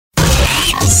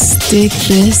Stick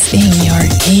this in your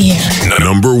ear. The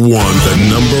number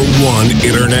one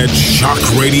internet shock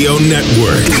radio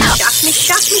network.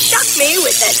 Shock me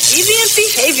with that deviant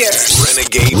behavior.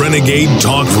 Renegade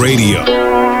Talk Radio.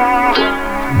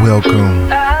 Welcome.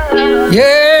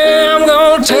 Yeah, I'm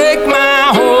gonna take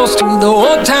my horse to the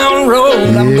old town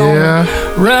road. I'm gonna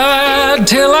ride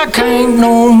till I can't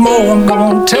no more. I'm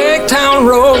gonna take town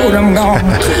road. I'm gonna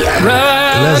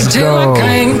ride till I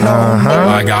can't no more.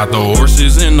 I got the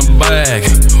horses in the bag.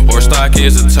 Horse stock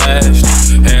is attached.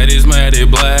 Head is matted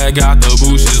black. Got the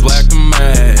bushes black to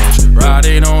match.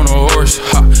 Riding on a horse,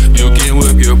 you can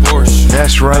whip your Porsche.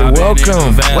 That's right.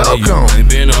 Welcome.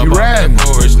 You riding?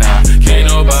 Now. Can't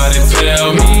nobody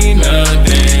tell me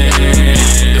nothing.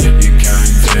 You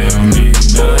can't tell me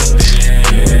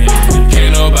nothing.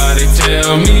 Can't nobody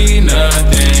tell me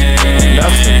nothing.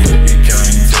 You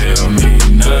can't tell me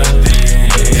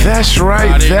nothing. That's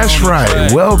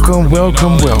right. Welcome.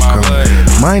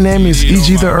 My name is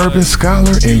E.G. the Urban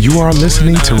Scholar, and you are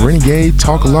listening to Renegade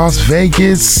Talk Las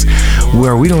Vegas,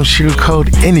 where we don't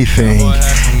sugarcoat anything.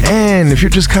 And if you're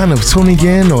just kind of tuning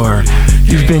in, or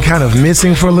you've been kind of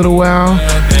missing for a little while,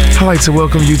 I'd like to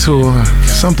welcome you to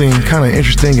something kind of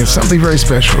interesting and something very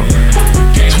special.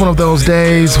 It's one of those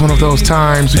days, one of those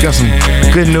times. We got some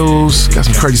good news, got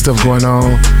some crazy stuff going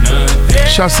on.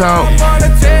 Shouts out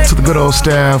to the good old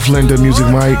staff, Linda, Music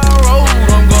Mike.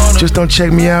 Just don't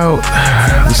check me out.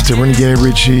 Listen to Renegade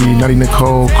Richie, Naughty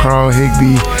Nicole, Carl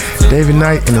Higby, David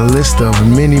Knight, and a list of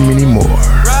many, many more.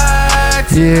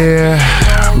 Yeah,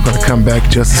 we're gonna come back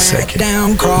in just a second.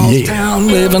 Down cross town,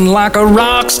 living like a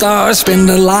rock star. Spend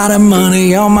a lot of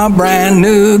money on my brand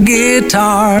new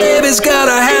guitar. Baby's got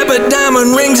a habit,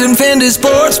 diamond rings, and Fendi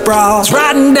sports bras.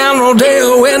 Riding down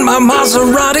Rodeo in my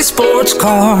Maserati sports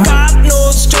car. Got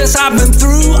no stress, I've been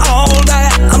through all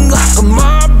that. I'm like a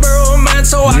Marlboro man,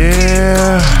 so I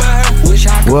can't come back.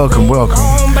 Welcome.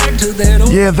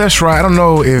 Yeah, that's right. I don't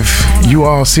know if you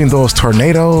all seen those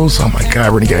tornadoes. Oh my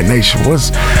God, Renegade Nation.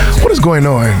 What is going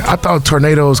on? I thought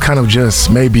tornadoes kind of just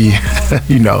maybe,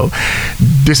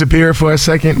 disappear for a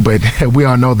second, but we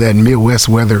all know that Midwest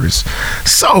weather is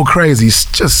so crazy. It's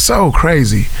just so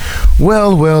crazy.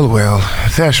 Well,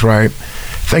 that's right.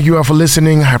 Thank you all for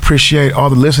listening. I appreciate all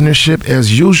the listenership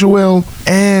as usual.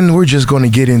 And we're just going to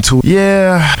get into it.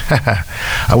 Yeah,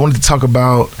 I wanted to talk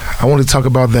about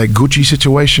that Gucci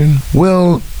situation.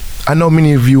 Well, I know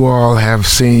many of you all have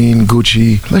seen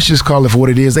Gucci. Let's just call it for what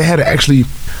it is. They had a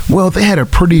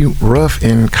pretty rough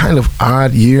and kind of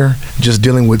odd year, just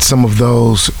dealing with some of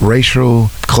those racial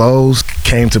clothes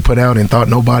came to put out and thought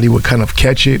nobody would kind of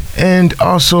catch it. And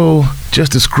also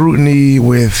just the scrutiny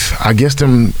with, I guess,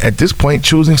 them at this point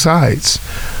choosing sides.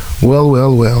 Well.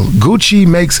 Gucci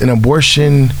makes an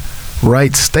abortion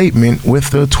rights statement with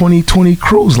the 2020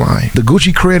 cruise line. The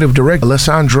Gucci creative director,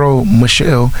 Alessandro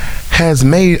Michele, has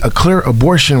made a clear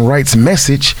abortion rights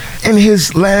message in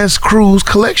his last cruise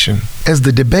collection as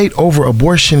the debate over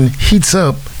abortion heats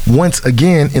up once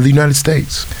again in the United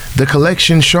States. The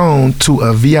collection shown to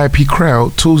a VIP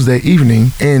crowd Tuesday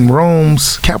evening in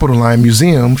Rome's Capitoline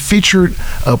Museum featured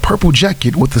a purple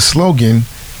jacket with the slogan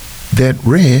that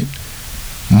read,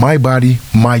 "My body,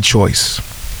 my choice,"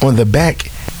 on the back,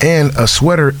 and a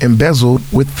sweater embezzled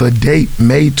with the date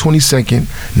May 22nd,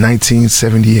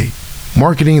 1978.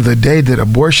 Marketing the day that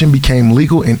abortion became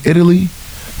legal in Italy,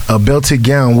 a belted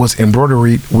gown was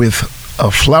embroidered with a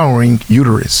flowering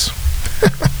uterus.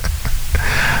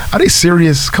 Are they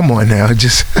serious? Come on now.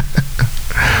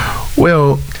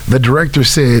 Well, the director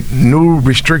said new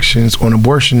restrictions on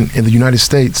abortion in the United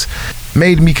States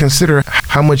made me consider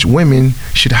how much women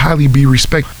should highly be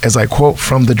respected, as I quote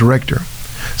from the director.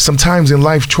 Sometimes in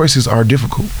life, choices are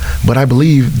difficult, but I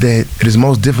believe that it is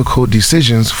most difficult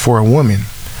decisions for a woman.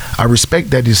 I respect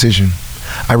that decision.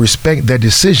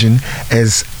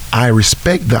 As I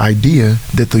respect the idea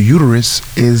that the uterus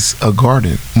is a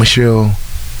garden, Michele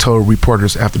told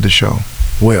reporters after the show.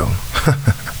 Well,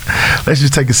 let's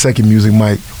just take a second, Music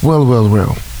Mike. Well.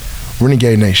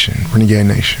 Renegade Nation.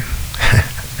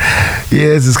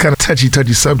 Yeah, this is kind of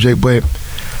touchy subject, but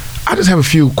I just have a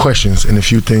few questions and a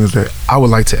few things that I would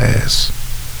like to ask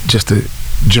just the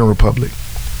general public.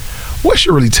 What's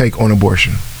your really take on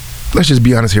abortion? Let's just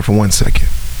be honest here for 1 second.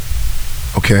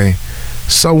 Okay?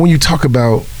 So when you talk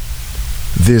about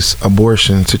this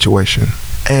abortion situation,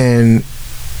 and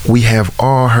we have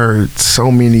all heard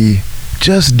so many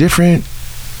just different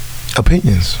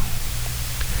opinions,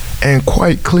 and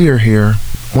quite clear here,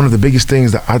 one of the biggest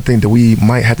things that I think that we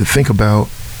might have to think about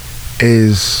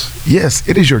is, yes,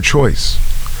 it is your choice,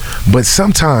 but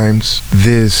sometimes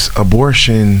this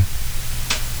abortion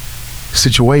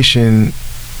situation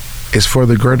is for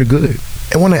the greater good.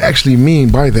 And what I actually mean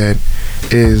by that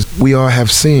is we all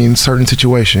have seen certain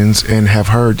situations and have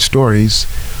heard stories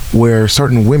where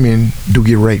certain women do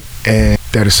get raped, and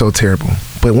that is so terrible.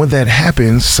 But when that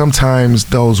happens, sometimes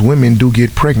those women do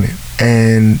get pregnant,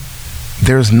 and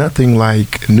there's nothing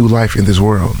like new life in this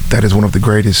world. That is one of the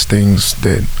greatest things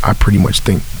that I pretty much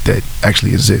think that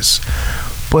actually exists.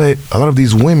 But a lot of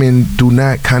these women do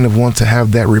not kind of want to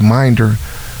have that reminder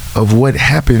of what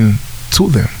happened to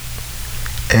them.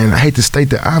 And I hate to state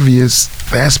the obvious,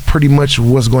 that's pretty much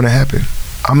what's going to happen.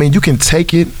 I mean, you can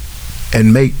take it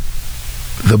and make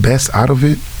the best out of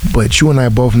it, but you and I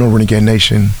both know, Renegade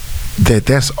Nation, that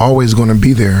that's always going to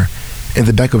be there in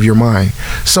the back of your mind.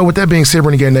 So with that being said,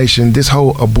 Renegade Nation, this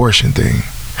whole abortion thing,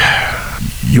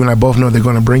 you and I both know they're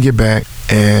going to bring it back.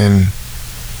 And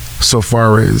so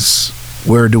far as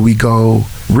where do we go,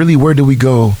 really, where do we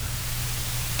go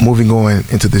moving on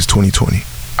into this 2020?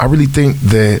 I really think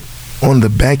that on the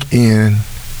back end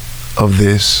of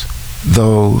this,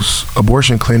 those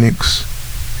abortion clinics,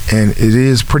 and it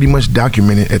is pretty much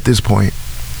documented at this point,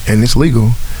 and it's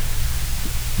legal,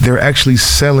 they're actually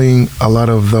selling a lot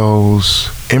of those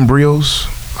embryos.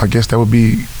 I guess that would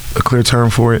be a clear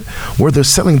term for it, where they're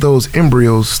selling those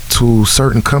embryos to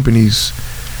certain companies.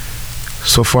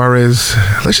 So far as,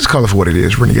 let's just call it for what it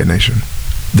is, Renegade Nation.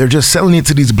 They're just selling it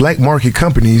to these black market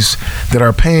companies that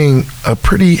are paying a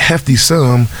pretty hefty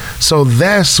sum. So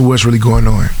that's what's really going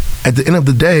on. At the end of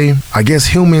the day, I guess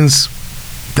humans,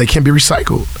 they can be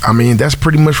recycled. I mean, that's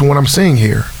pretty much from what I'm seeing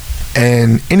here.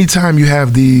 And anytime you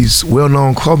have these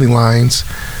well-known clothing lines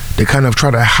that kind of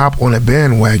try to hop on a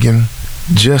bandwagon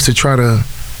just to try to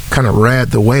kind of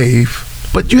ride the wave,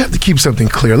 but you have to keep something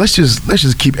clear. Let's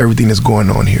just keep everything that's going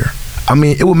on here. I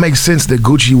mean, it would make sense that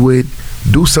Gucci would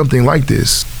do something like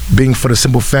this, being for the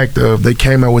simple fact of they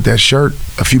came out with that shirt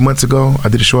a few months ago. I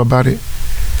did a show about it.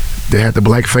 They had the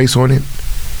black face on it.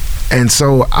 And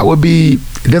so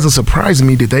it doesn't surprise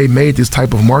me that they made this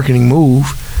type of marketing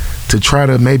move to try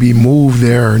to maybe move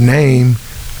their name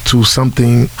to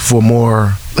something for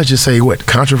more, let's just say,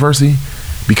 controversy?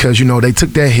 Because, they took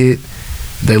that hit,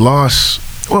 they lost.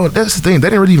 Well, that's the thing, they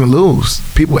didn't really even lose.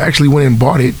 People actually went and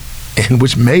bought it, and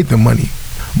which made them money.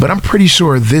 But I'm pretty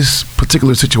sure this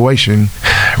particular situation,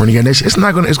 Renegade Nation, it's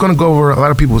gonna go over a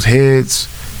lot of people's heads.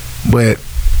 But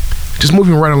just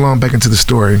moving right along back into the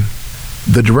story,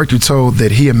 the director told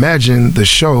that he imagined the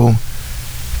show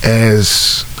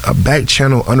as a back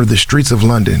channel under the streets of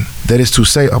London. That is to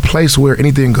say, a place where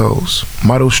anything goes.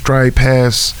 Models stride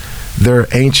past their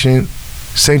ancient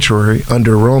sanctuary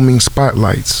under roaming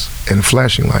spotlights and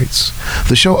flashing lights.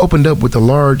 The show opened up with a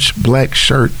large black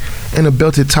shirt and a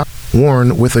belted top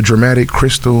worn with a dramatic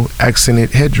crystal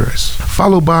accented headdress,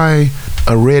 followed by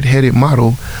a red-headed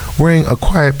model wearing a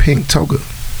quiet pink toga.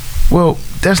 Well,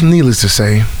 that's needless to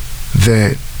say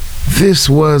that this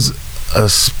was a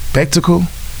spectacle.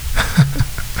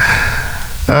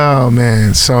 Oh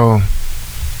man, so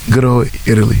good old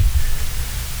Italy.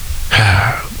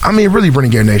 I mean, really,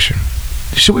 Renegade Nation,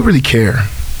 should we really care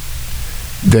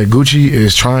that Gucci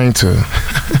is trying to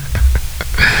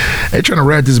they're trying to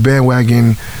ride this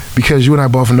bandwagon? Because you and I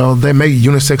both know they make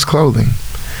unisex clothing,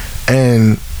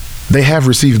 and they have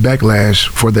received backlash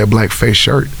for their blackface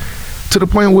shirt to the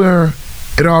point where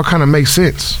it all kind of makes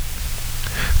sense.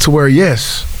 To where,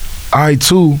 yes, I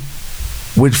too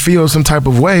would feel some type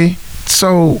of way.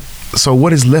 So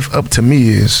what is left up to me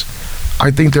is, I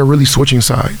think they're really switching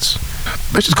sides.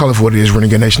 Let's just call it for what it is,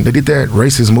 Renegade Nation. They did that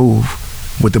racist move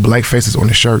with the black faces on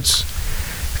the shirts.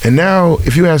 And now,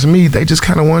 if you ask me, they just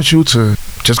kind of want you to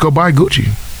just go buy Gucci.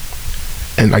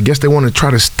 And I guess they want to try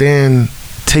to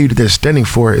tell you that they're standing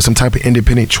for it as some type of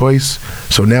independent choice.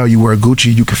 So now you wear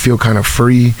Gucci, you can feel kind of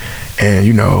free. And,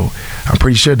 I'm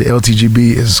pretty sure the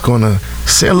LTGB is going to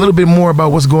say a little bit more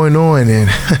about what's going on. And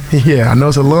yeah, I know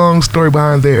it's a long story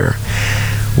behind there.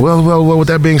 Well, with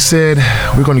that being said,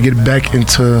 we're going to get back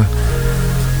into,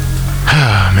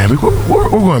 we're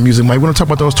going to music, Mike. We're going to talk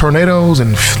about those tornadoes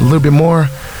and a little bit more.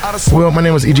 Well, my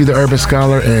name is E.G. the Urban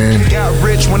Scholar, and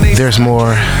there's more.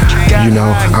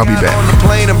 I'll be back.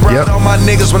 Yep. All my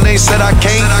niggas when they said I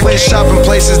can't. Went shopping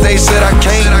places they said I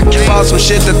can't. Bought some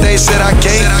shit that they said I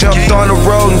can't. Jumped on the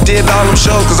road and did all them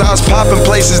shows, cause I was popping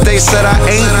places they said I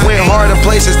ain't. Went hard in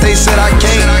places they said I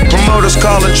can't. Promoters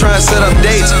calling, trying to set up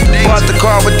dates. Bought the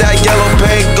car with that yellow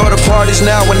paint. Go to parties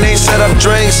now when they set up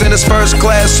drinks. In his first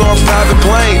class or a private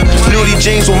plane. Nudie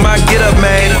jeans with my get up,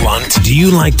 man. Blunt. Do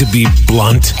you like to be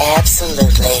blunt?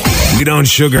 Absolutely. We don't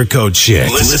sugarcoat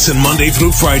shit. Listen Monday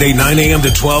through Friday, 9 a.m.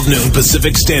 to 12 noon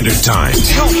Pacific Standard Time.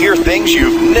 You'll hear things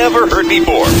you've never heard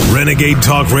before. Renegade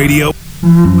Talk Radio.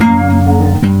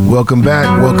 Welcome back.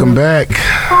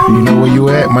 You know where you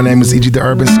at. My name is E.G. the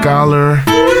Urban Scholar.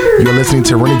 You're listening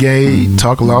to Renegade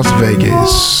Talk Las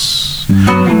Vegas.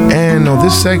 And on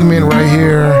this segment right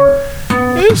here,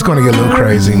 it's gonna get a little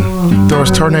crazy.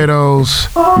 Those tornadoes,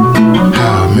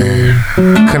 oh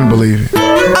man, couldn't believe it.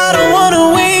 I don't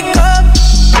wanna wake up,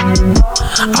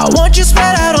 I want you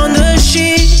spread out on the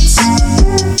sheets.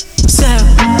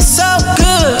 Sound so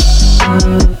good,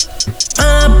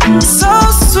 so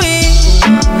sweet.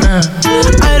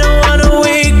 I don't wanna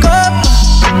wake up,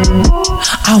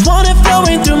 I want it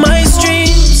flowing through my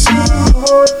streams,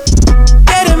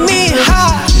 getting me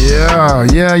high.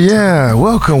 Yeah.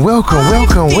 Welcome. Yeah.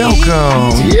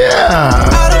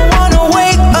 I don't wanna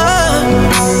wake up.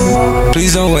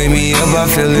 Please don't wake me up, I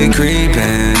feel it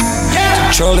creeping.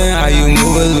 Controlling how you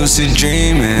move a lucid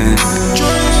dreaming.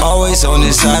 Always on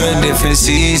this side of different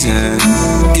season.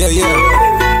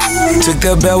 Yeah. Took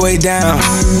the beltway down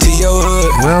to your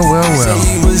hood. Well.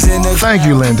 Thank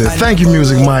you, Linda. Thank you,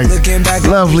 Music Mike.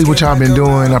 Lovely what y'all been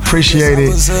doing. I appreciate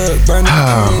it.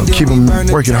 Keep them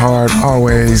working hard,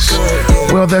 always.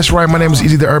 Well, that's right. My name is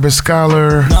E.G. the Urban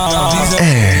Scholar.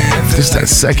 And this is that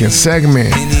second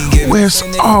segment where it's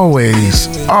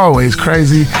always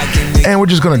crazy. And we're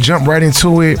just going to jump right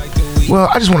into it. Well,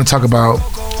 I just want to talk about,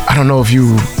 I don't know if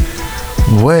you...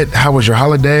 how was your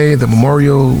holiday, the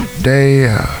Memorial Day?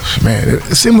 Man,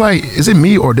 it seemed like, is it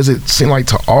me or does it seem like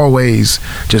to always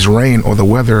just rain or the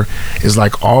weather is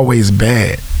like always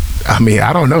bad? I mean,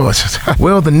 I don't know.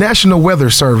 Well, the National Weather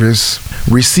Service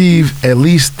received at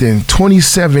least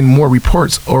 27 more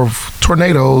reports of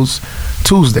tornadoes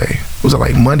Tuesday. Was it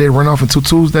like Monday run off into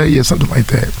Tuesday? Yeah, something like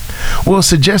that. Well,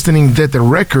 suggesting that the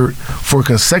record for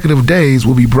consecutive days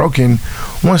will be broken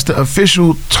once the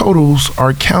official totals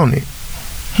are counted.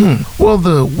 Well,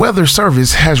 the Weather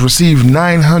Service has received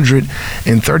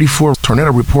 934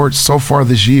 tornado reports so far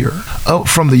this year, up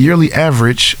from the yearly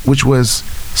average, which was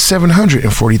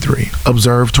 743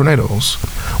 observed tornadoes,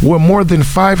 where more than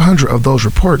 500 of those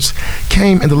reports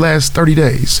came in the last 30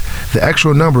 days. The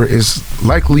actual number is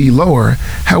likely lower,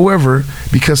 however,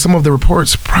 because some of the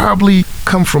reports probably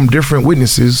come from different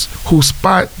witnesses who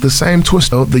spot the same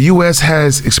twist. The U.S.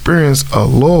 has experienced a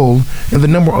lull in the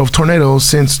number of tornadoes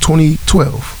since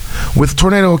 2012, with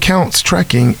tornado counts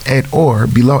tracking at or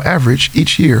below average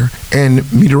each year, and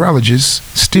meteorologists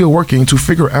still working to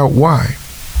figure out why.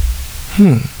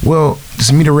 Well,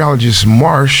 this meteorologist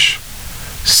Marsh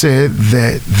said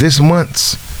that this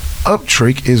month's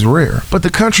uptick is rare, but the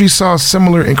country saw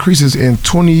similar increases in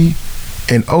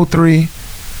 2003,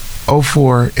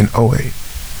 04, and 08,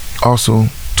 also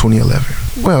 2011.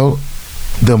 Well,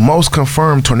 the most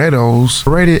confirmed tornadoes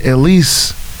rated at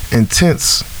least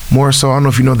intense, more so. I don't know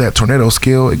if you know that tornado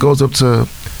scale. It goes up to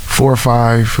 4 or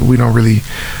 5. We don't really,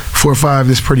 4 or 5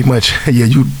 is pretty much, yeah,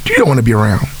 you don't want to be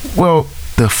around. Well,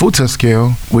 the Futa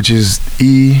scale, which is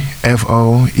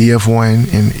EFO,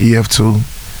 EF1, and EF2,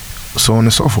 so on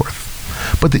and so forth.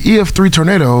 But the EF3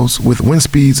 tornadoes with wind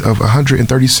speeds of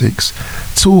 136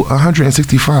 to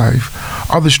 165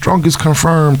 are the strongest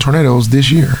confirmed tornadoes this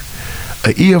year.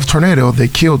 An EF tornado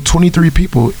that killed 23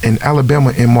 people in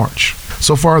Alabama in March.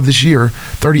 So far this year,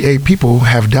 38 people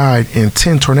have died in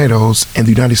 10 tornadoes in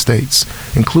the United States,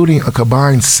 including a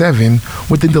combined 7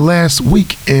 within the last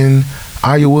week in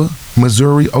Iowa,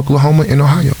 Missouri, Oklahoma, and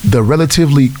Ohio. The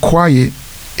relatively quiet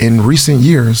in recent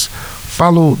years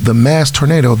followed the mass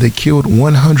tornado that killed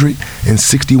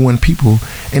 161 people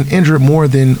and injured more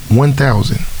than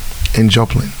 1,000 in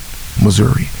Joplin,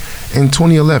 Missouri, in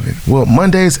 2011. Well,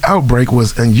 Monday's outbreak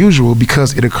was unusual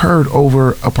because it occurred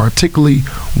over a particularly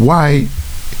wide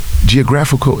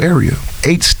geographical area.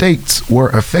 8 states were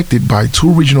affected by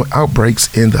 2 regional outbreaks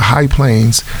in the High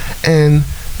Plains and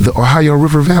the Ohio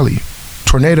River Valley.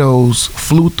 Tornadoes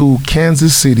flew through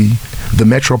Kansas City, the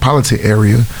metropolitan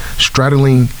area,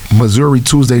 straddling Missouri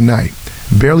Tuesday night,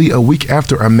 barely a week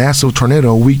after a massive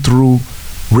tornado ripped through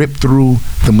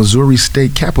the Missouri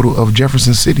state capital of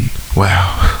Jefferson City.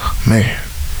 Wow, man.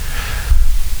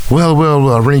 Well,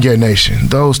 Renegade Nation,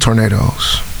 those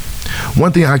tornadoes.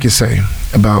 One thing I can say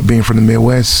about being from the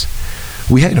Midwest,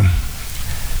 we hate them.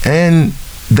 And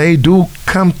they do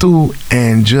come through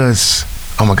and just,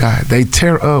 oh my God, they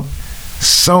tear up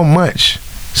so much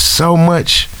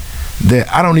that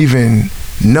I don't even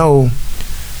know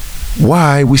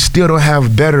why we still don't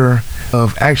have better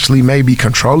of actually maybe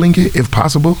controlling it if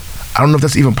possible. I don't know if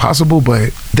that's even possible,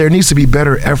 but there needs to be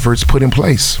better efforts put in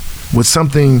place with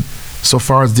something so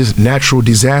far as this natural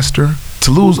disaster. To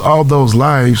lose all those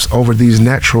lives over these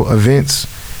natural events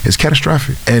is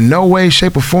catastrophic. In no way,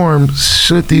 shape, or form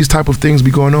should these type of things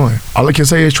be going on. All I can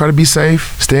say is try to be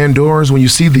safe, stay indoors when you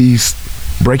see these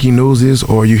breaking news is,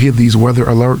 or you hear these weather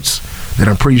alerts that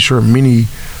I'm pretty sure many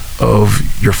of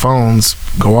your phones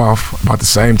go off about the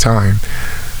same time.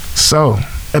 So,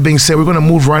 that being said, we're going to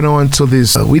move right on to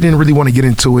this. We didn't really want to get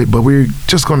into it, but we're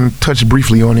just going to touch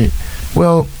briefly on it.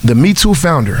 Well, the Me Too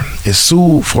founder is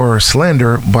sued for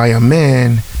slander by a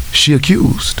man she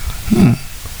accused.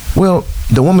 Well,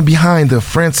 the woman behind the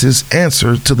Francis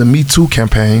answer to the Me Too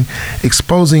campaign,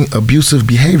 exposing abusive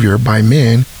behavior by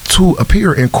men, to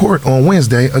appear in court on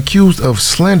Wednesday, accused of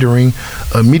slandering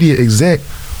a media exec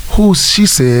who she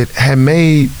said had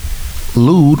made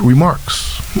lewd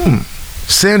remarks.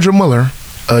 Sandra Muller,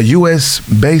 a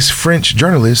U.S.-based French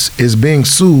journalist, is being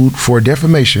sued for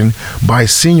defamation by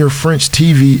senior French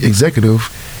TV executive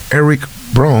Eric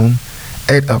Braun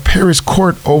at a Paris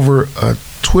court over a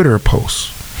Twitter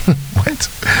post. What?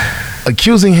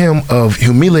 Accusing him of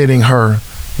humiliating her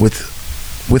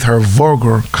with her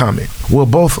vulgar comment. Well,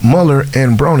 both Muller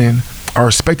and Braun are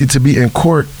expected to be in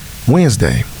court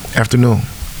Wednesday afternoon.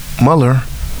 Muller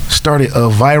started a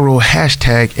viral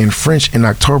hashtag in French in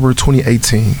October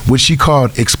 2018, which she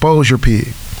called Expose Your Pig,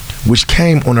 which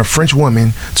came on a French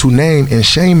woman to name and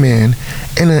shame men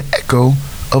in an echo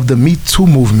of the Me Too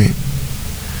movement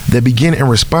that began in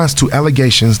response to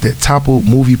allegations that toppled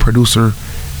movie producer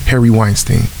Harvey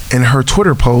Weinstein. In her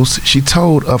Twitter post, she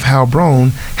told of how Braun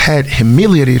had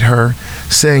humiliated her,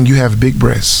 saying, "You have big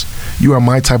breasts. You are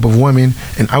my type of woman,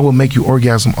 and I will make you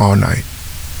orgasm all night."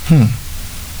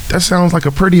 That sounds like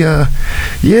a pretty,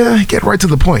 get right to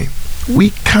the point. We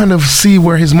kind of see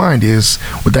where his mind is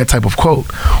with that type of quote.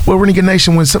 Well, Renegade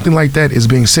Nation, when something like that is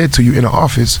being said to you in an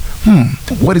office,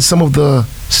 what is some of the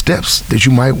steps that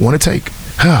you might want to take?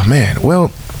 Oh, man.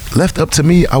 Well, left up to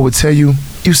me, I would tell you,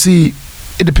 you see,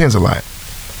 it depends a lot.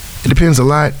 It depends a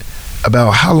lot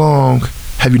about how long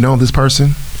have you known this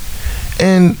person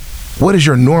and what is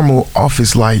your normal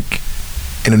office like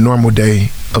in a normal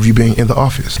day of you being in the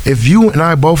office. If you and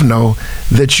I both know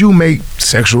that you make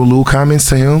sexual lewd comments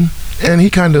to him and he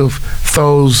kind of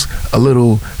throws a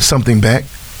little something back,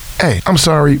 hey, I'm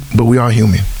sorry, but we are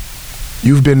human.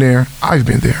 You've been there, I've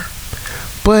been there.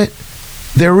 But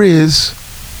there is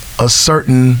a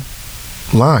certain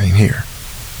line here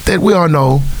that we all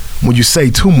know when you say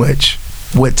too much,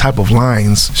 what type of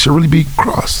lines should really be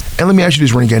crossed. And let me ask you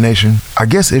this, Renegade Nation. I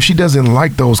guess if she doesn't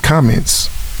like those comments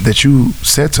that you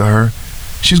said to her,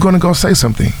 she's going to go say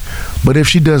something. But if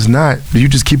she does not, do you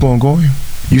just keep on going?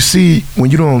 You see, when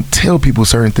you don't tell people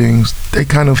certain things, they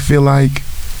kind of feel like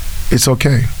it's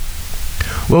okay.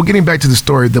 Well, getting back to the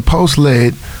story, the post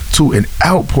led to an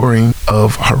outpouring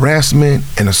of harassment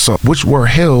and assault, which were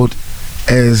hailed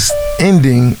as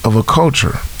ending of a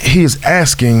culture. He is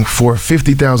asking for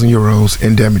 50,000 euros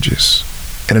in damages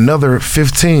and another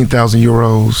 15,000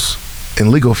 euros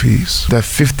in legal fees. That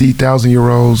 50,000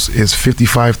 euros is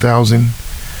 55,000,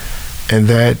 and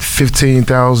that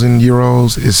 15,000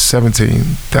 euros is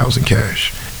 17,000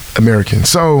 cash American.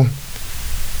 So,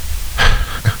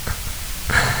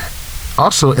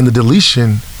 also in the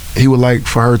deletion, he would like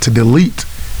for her to delete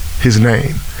his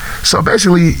name. So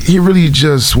basically, he really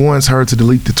just wants her to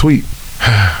delete the tweet.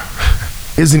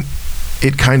 Isn't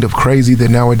it kind of crazy that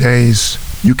nowadays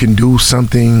you can do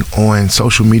something on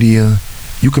social media,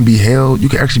 you can be held, you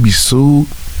can actually be sued?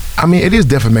 I mean, it is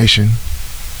defamation.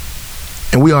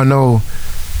 And we all know,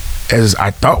 as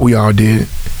I thought we all did,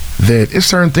 that it's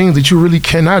certain things that you really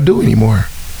cannot do anymore,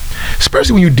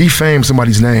 especially when you defame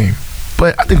somebody's name.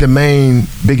 But I think the main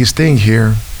biggest thing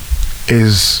here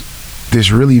is this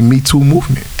really Me Too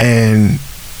movement. And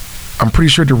I'm pretty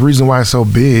sure the reason why it's so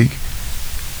big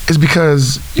is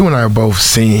because you and I have both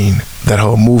seen that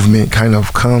whole movement kind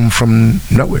of come from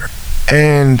nowhere.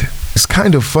 And it's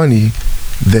kind of funny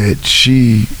that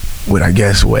she would,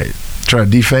 try to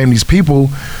defame these people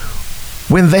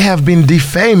when they have been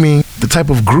defaming the type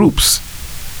of groups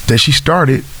that she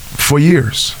started for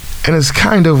years. And it's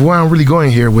kind of where I'm really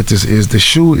going here with this is the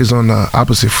shoe is on the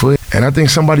opposite foot. And I think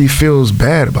somebody feels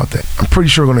bad about that. I'm pretty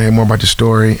sure we're going to hear more about the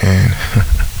story. And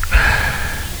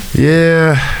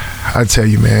yeah, I tell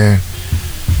you, man,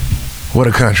 what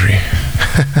a country.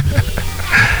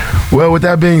 Well, with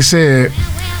that being said,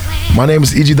 my name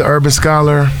is E.G. the Urban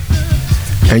Scholar,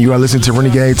 and you are listening to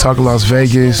Renegade Talk Las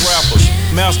Vegas.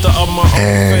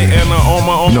 And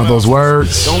you know those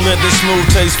words? Don't let this smooth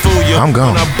taste fool you. I'm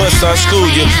gone. When I bust, I school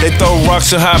you. They throw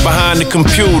rocks and hide behind the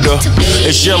computer.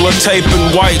 It's yellow tape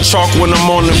and white chalk when I'm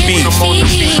on the beat.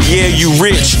 Yeah, you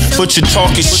rich, but your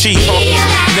talk is cheap.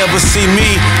 never see me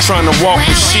trying to walk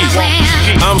with sheep.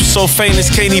 I'm so famous,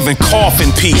 can't even cough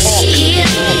in peace.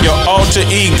 Your alter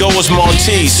ego is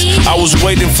Maltese. I was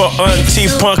waiting for Auntie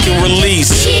Punkin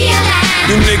release.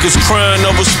 You niggas crying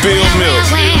over spilled milk.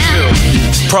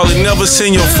 Probably never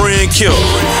seen your friend killed.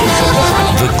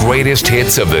 The greatest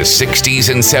hits of the 60s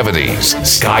and 70s.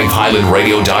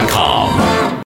 SkyPilotRadio.com.